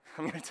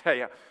 I'm going to tell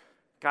you.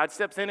 God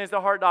steps in as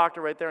the heart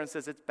doctor right there and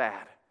says it's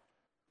bad.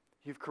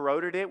 You've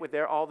corroded it with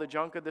all the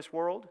junk of this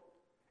world.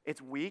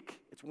 It's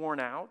weak. It's worn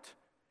out.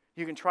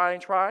 You can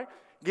try,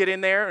 get in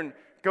there and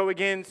go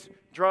against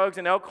drugs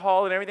and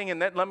alcohol and everything.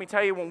 And let me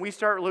tell you, when we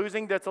start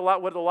losing, that's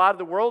what a lot of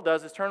the world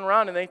does is turn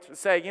around and they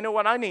say, you know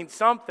what, I need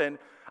something.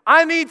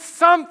 I need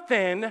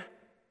something.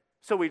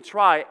 So we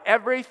try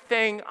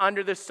everything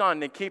under the sun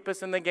to keep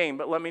us in the game.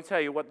 But let me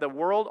tell you, what the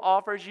world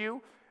offers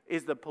you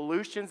is the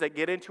pollutions that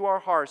get into our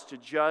hearts to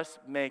just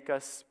make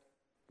us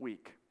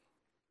weak.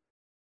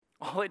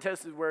 All it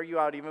does is wear you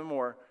out even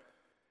more.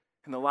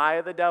 And the lie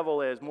of the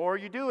devil is, more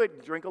you do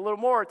it, drink a little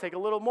more, take a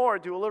little more,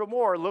 do a little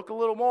more, look a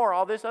little more,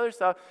 all this other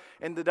stuff.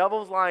 And the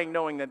devil's lying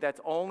knowing that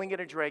that's only going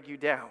to drag you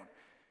down.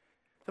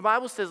 The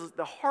Bible says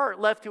the heart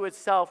left to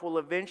itself will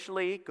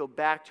eventually go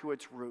back to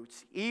its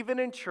roots. Even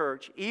in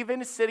church,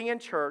 even sitting in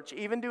church,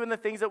 even doing the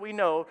things that we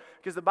know,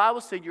 because the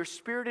Bible said your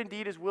spirit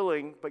indeed is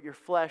willing, but your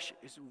flesh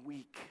is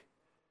weak.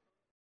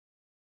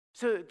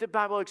 So the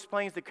Bible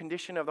explains the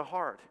condition of the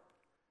heart.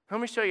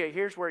 Let me show you,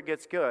 here's where it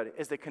gets good,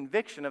 is the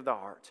conviction of the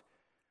heart.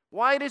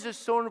 Why is it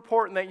so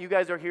important that you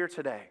guys are here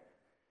today?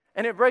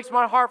 And it breaks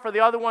my heart for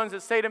the other ones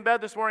that stayed in bed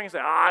this morning and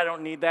said, I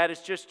don't need that,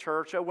 it's just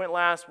church, I went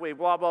last week,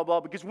 blah, blah, blah,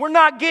 because we're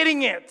not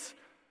getting it.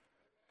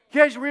 You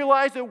guys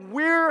realize that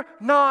we're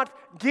not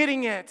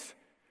getting it.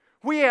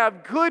 We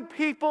have good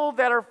people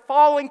that are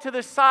falling to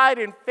the side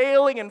and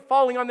failing and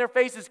falling on their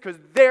faces because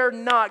they're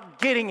not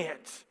getting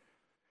it.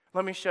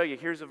 Let me show you,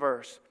 here's a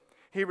verse.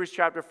 Hebrews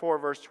chapter 4,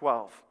 verse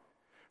 12.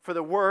 For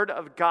the word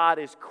of God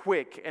is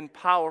quick and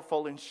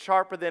powerful and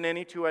sharper than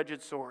any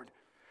two-edged sword,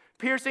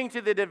 piercing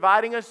to the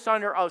dividing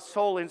asunder of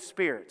soul and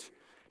spirit.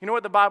 You know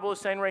what the Bible is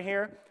saying right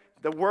here?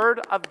 The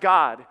word of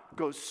God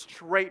goes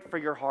straight for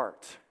your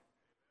heart.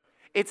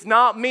 It's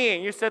not me.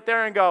 And you sit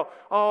there and go,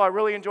 oh, I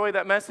really enjoyed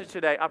that message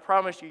today. I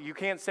promise you, you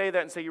can't say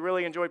that and say you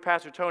really enjoyed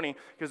Pastor Tony,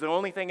 because the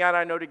only thing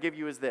I know to give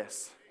you is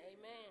this.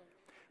 Amen.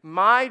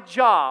 My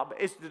job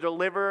is to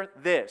deliver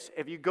this.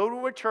 If you go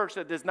to a church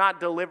that does not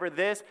deliver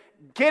this,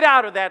 get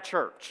out of that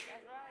church.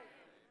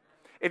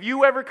 If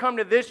you ever come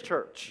to this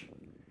church,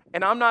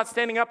 and I'm not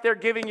standing up there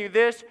giving you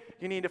this,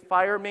 you need to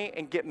fire me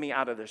and get me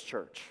out of this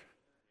church.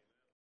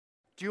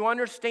 Do you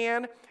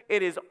understand?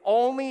 It is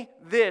only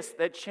this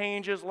that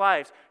changes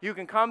lives. You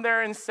can come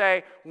there and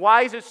say,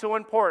 why is it so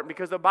important?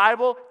 Because the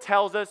Bible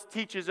tells us,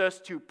 teaches us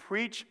to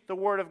preach the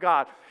Word of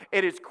God.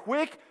 It is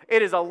quick,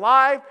 it is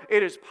alive,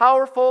 it is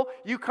powerful.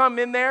 You come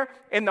in there,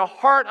 and the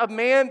heart of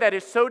man that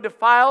is so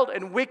defiled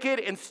and wicked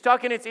and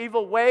stuck in its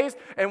evil ways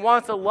and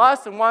wants to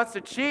lust and wants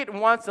to cheat and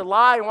wants to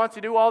lie and wants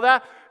to do all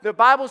that, the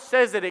Bible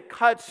says that it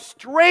cuts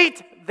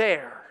straight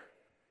there.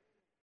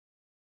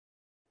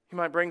 You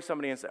might bring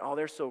somebody and say, oh,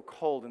 they're so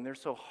cold and they're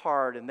so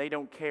hard and they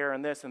don't care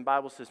and this. And the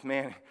Bible says,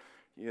 man,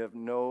 you have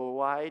no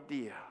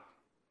idea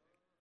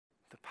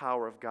the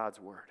power of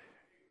God's word.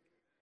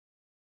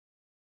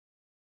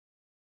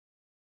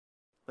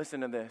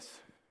 Listen to this.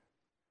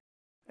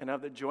 And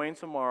of the joy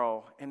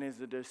tomorrow, and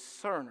is a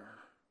discerner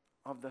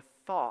of the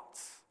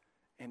thoughts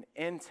and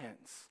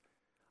intents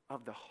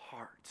of the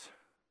heart.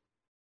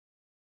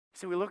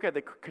 So we look at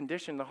the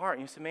condition of the heart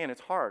and you say, man,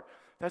 it's hard.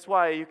 That's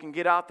why you can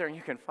get out there and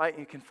you can fight, and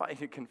you can fight,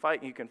 and you can fight,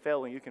 and you can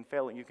fail, and you can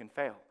fail, and you can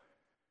fail.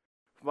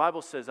 The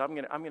Bible says, I'm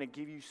gonna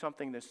give you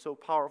something that's so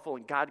powerful,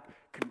 and God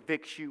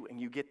convicts you, and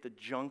you get the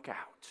junk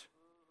out,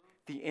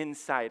 the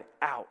inside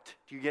out.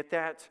 Do you get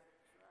that?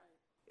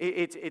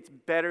 It's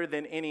better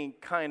than any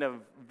kind of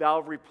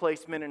valve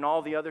replacement and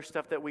all the other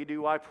stuff that we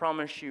do. I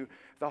promise you,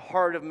 the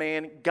heart of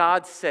man,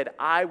 God said,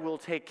 I will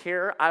take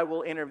care, I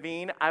will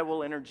intervene, I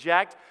will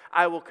interject,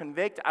 I will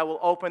convict, I will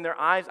open their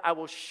eyes, I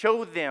will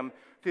show them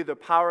through the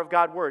power of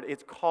God's word.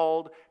 It's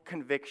called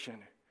conviction.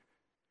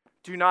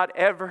 Do not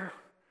ever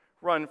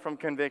run from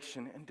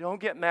conviction. And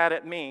don't get mad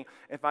at me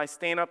if I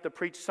stand up to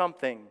preach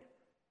something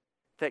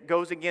that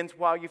goes against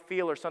how you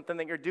feel or something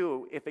that you're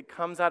doing, if it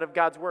comes out of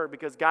God's word,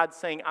 because God's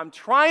saying, I'm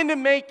trying to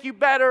make you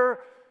better.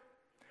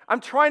 I'm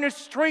trying to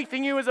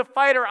strengthen you as a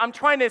fighter. I'm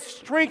trying to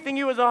strengthen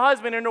you as a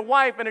husband and a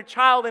wife and a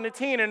child and a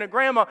teen and a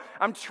grandma.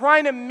 I'm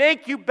trying to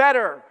make you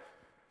better.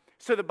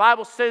 So the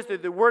Bible says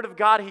that the Word of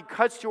God, He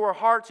cuts to our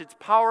hearts. It's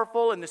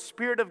powerful, and the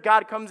Spirit of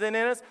God comes in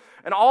us.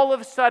 And all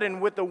of a sudden,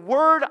 with the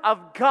Word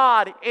of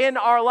God in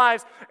our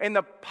lives and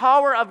the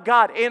power of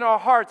God in our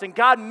hearts, and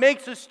God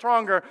makes us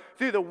stronger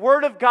through the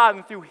Word of God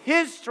and through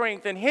His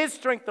strength and His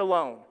strength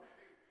alone,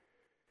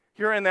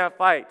 you're in that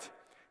fight.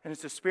 And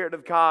it's the Spirit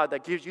of God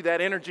that gives you that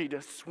energy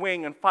to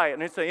swing and fight.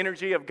 And it's the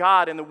energy of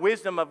God and the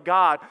wisdom of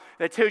God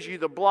that tells you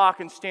to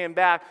block and stand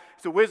back.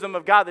 It's the wisdom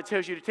of God that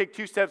tells you to take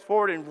 2 steps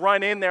forward and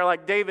run in there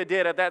like David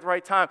did at that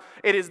right time.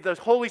 It is the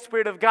Holy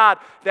Spirit of God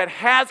that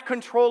has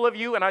control of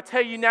you. And I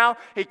tell you now,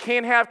 He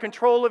can't have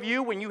control of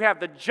you when you have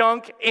the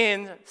junk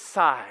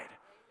inside.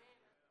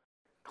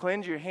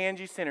 Cleanse your hands,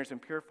 you sinners,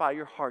 and purify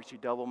your hearts, you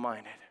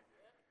double-minded.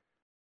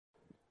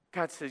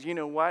 God says, you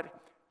know what?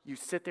 You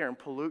sit there and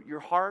pollute your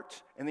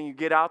heart, and then you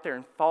get out there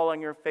and fall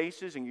on your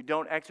faces, and you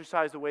don't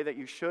exercise the way that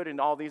you should and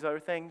all these other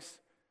things.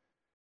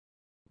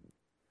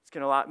 It's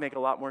going to make a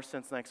lot more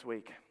sense next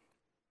week.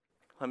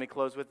 Let me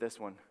close with this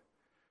one.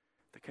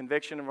 The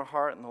conviction of our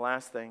heart, and the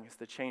last thing is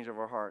the change of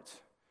our hearts.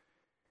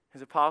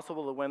 Is it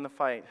possible to win the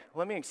fight?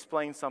 Let me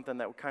explain something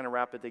that will kind of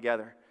wrap it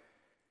together.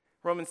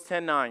 Romans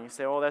 10:9, you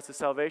say, oh, that's a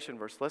salvation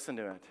verse. Listen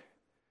to it.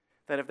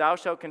 That if thou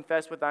shalt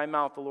confess with thy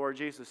mouth the Lord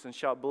Jesus, and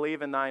shalt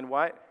believe in thine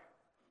what?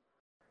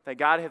 That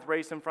God hath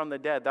raised him from the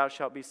dead, thou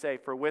shalt be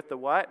saved. For with the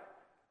what?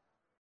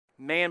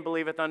 Man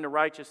believeth unto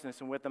righteousness,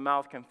 and with the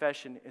mouth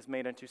confession is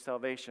made unto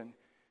salvation.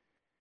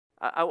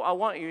 I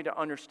want you to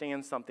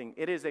understand something.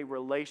 It is a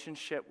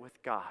relationship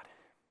with God.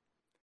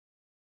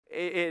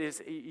 It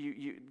is.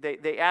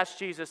 They asked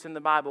Jesus in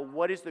the Bible,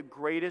 what is the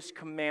greatest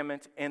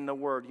commandment in the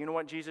Word? You know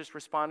what Jesus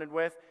responded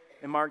with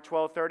in Mark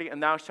 12:30?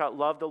 And thou shalt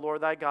love the Lord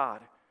thy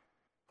God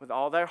with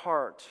all thy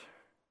heart,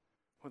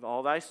 with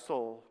all thy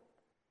soul,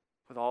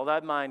 with all thy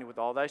mind, with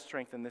all thy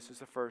strength, and this is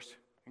the first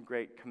and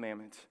great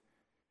commandment.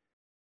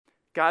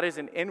 God is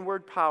an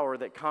inward power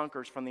that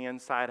conquers from the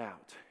inside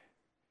out.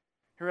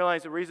 You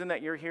realize the reason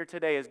that you're here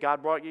today is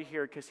God brought you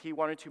here because He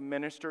wanted to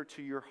minister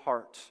to your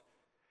heart.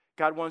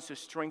 God wants to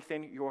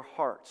strengthen your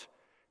heart.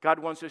 God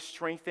wants to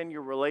strengthen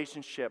your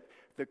relationship,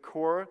 the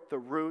core, the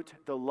root,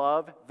 the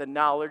love, the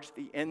knowledge,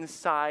 the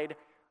inside,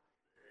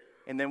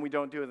 and then we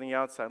don't do it on the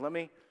outside. Let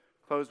me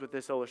close with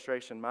this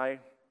illustration. Can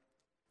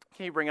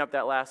you bring up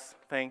that last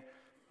thing?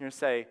 You're going to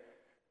say,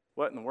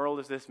 what in the world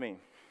does this mean?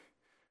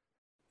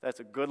 That's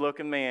a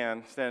good-looking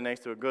man standing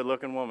next to a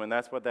good-looking woman.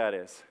 That's what that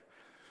is.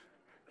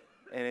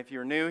 And if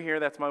you're new here,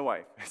 that's my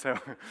wife. So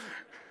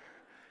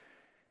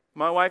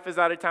my wife is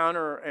out of town,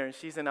 or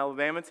she's in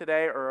Alabama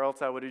today, or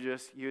else I would have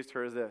just used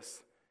her as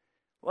this.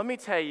 Let me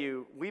tell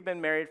you, we've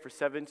been married for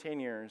 17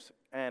 years,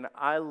 and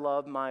I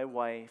love my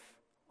wife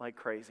like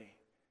crazy.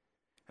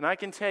 And I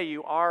can tell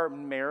you, our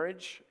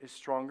marriage is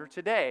stronger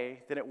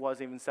today than it was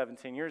even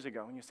 17 years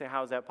ago. And you say,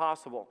 how is that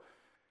possible?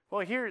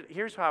 Well,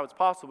 here's how it's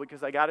possible,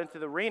 because I got into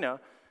the arena,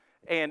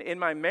 and in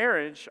my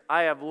marriage,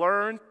 I have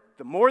learned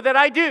the more that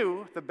I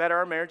do, the better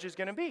our marriage is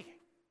going to be.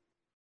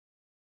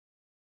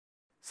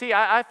 See,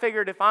 I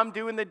figured if I'm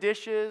doing the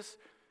dishes,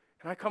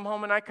 and I come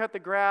home and I cut the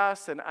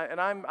grass, and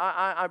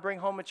I bring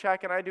home a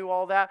check and I do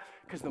all that,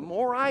 because the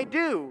more I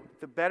do,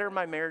 the better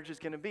my marriage is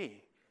going to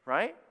be,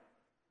 right?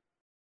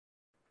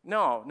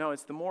 No,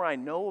 it's the more I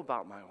know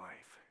about my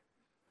wife.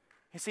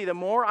 You see, the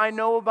more I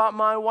know about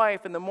my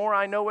wife and the more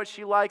I know what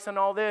she likes and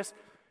all this,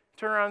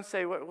 turn around and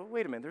say,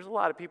 wait a minute, there's a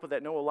lot of people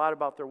that know a lot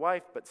about their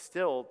wife, but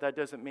still, that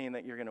doesn't mean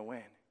that you're going to win.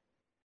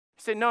 You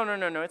say, no,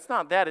 it's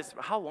not that. It's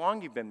how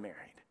long you've been married.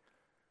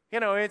 You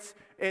know,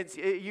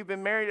 you've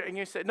been married, and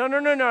you say, no,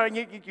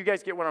 you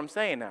guys get what I'm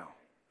saying now.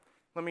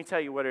 Let me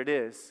tell you what it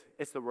is.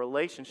 It's the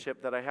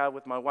relationship that I have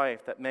with my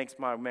wife that makes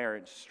my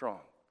marriage strong.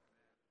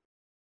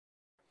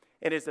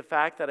 It is the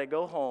fact that I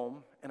go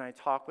home and I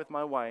talk with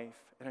my wife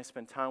and I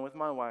spend time with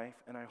my wife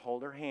and I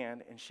hold her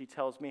hand and she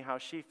tells me how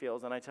she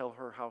feels and I tell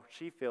her how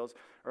she feels.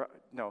 Or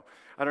no,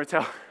 I don't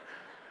tell her.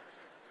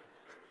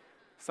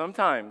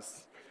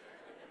 Sometimes.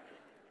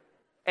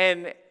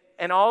 And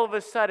all of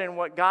a sudden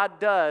what God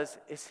does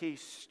is He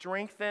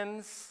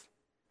strengthens,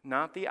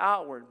 not the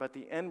outward, but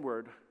the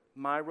inward,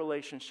 my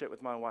relationship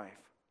with my wife.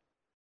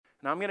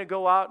 And I'm going to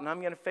go out and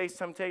I'm going to face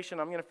temptation.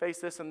 I'm going to face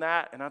this and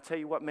that. And I'll tell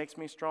you what makes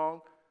me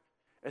strong.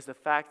 Is the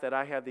fact that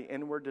I have the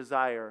inward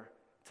desire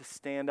to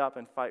stand up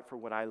and fight for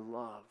what I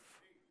love.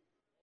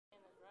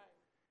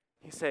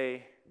 You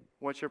say,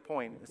 what's your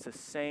point? It's the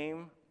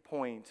same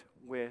point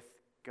with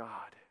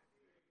God.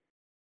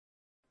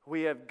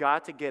 We have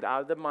got to get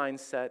out of the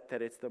mindset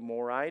that it's the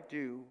more I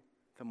do,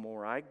 the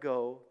more I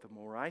go, the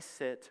more I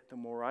sit, the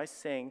more I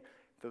sing.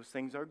 Those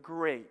things are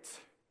great,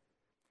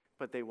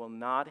 but they will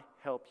not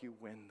help you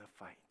win the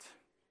fight.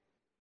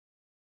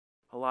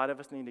 A lot of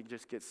us need to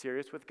just get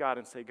serious with God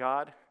and say,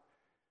 God,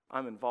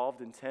 I'm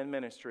involved in 10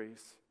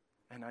 ministries,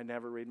 and I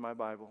never read my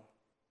Bible.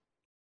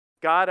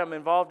 God, I'm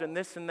involved in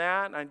this and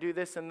that, and I do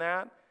this and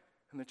that.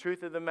 And the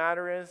truth of the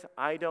matter is,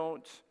 I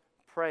don't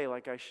pray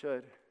like I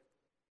should.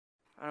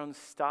 I don't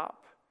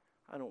stop.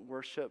 I don't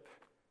worship.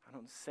 I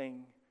don't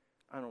sing.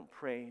 I don't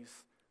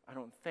praise. I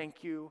don't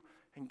thank you.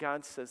 And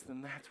God says,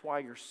 then that's why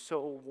you're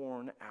so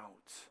worn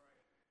out.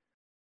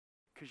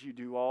 Because you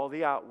do all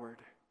the outward,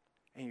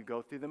 and you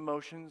go through the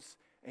motions,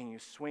 and you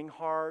swing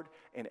hard,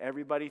 and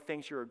everybody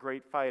thinks you're a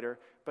great fighter,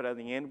 but on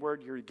the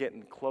inward, you're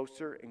getting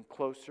closer and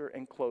closer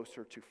and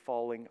closer to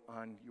falling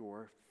on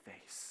your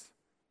face.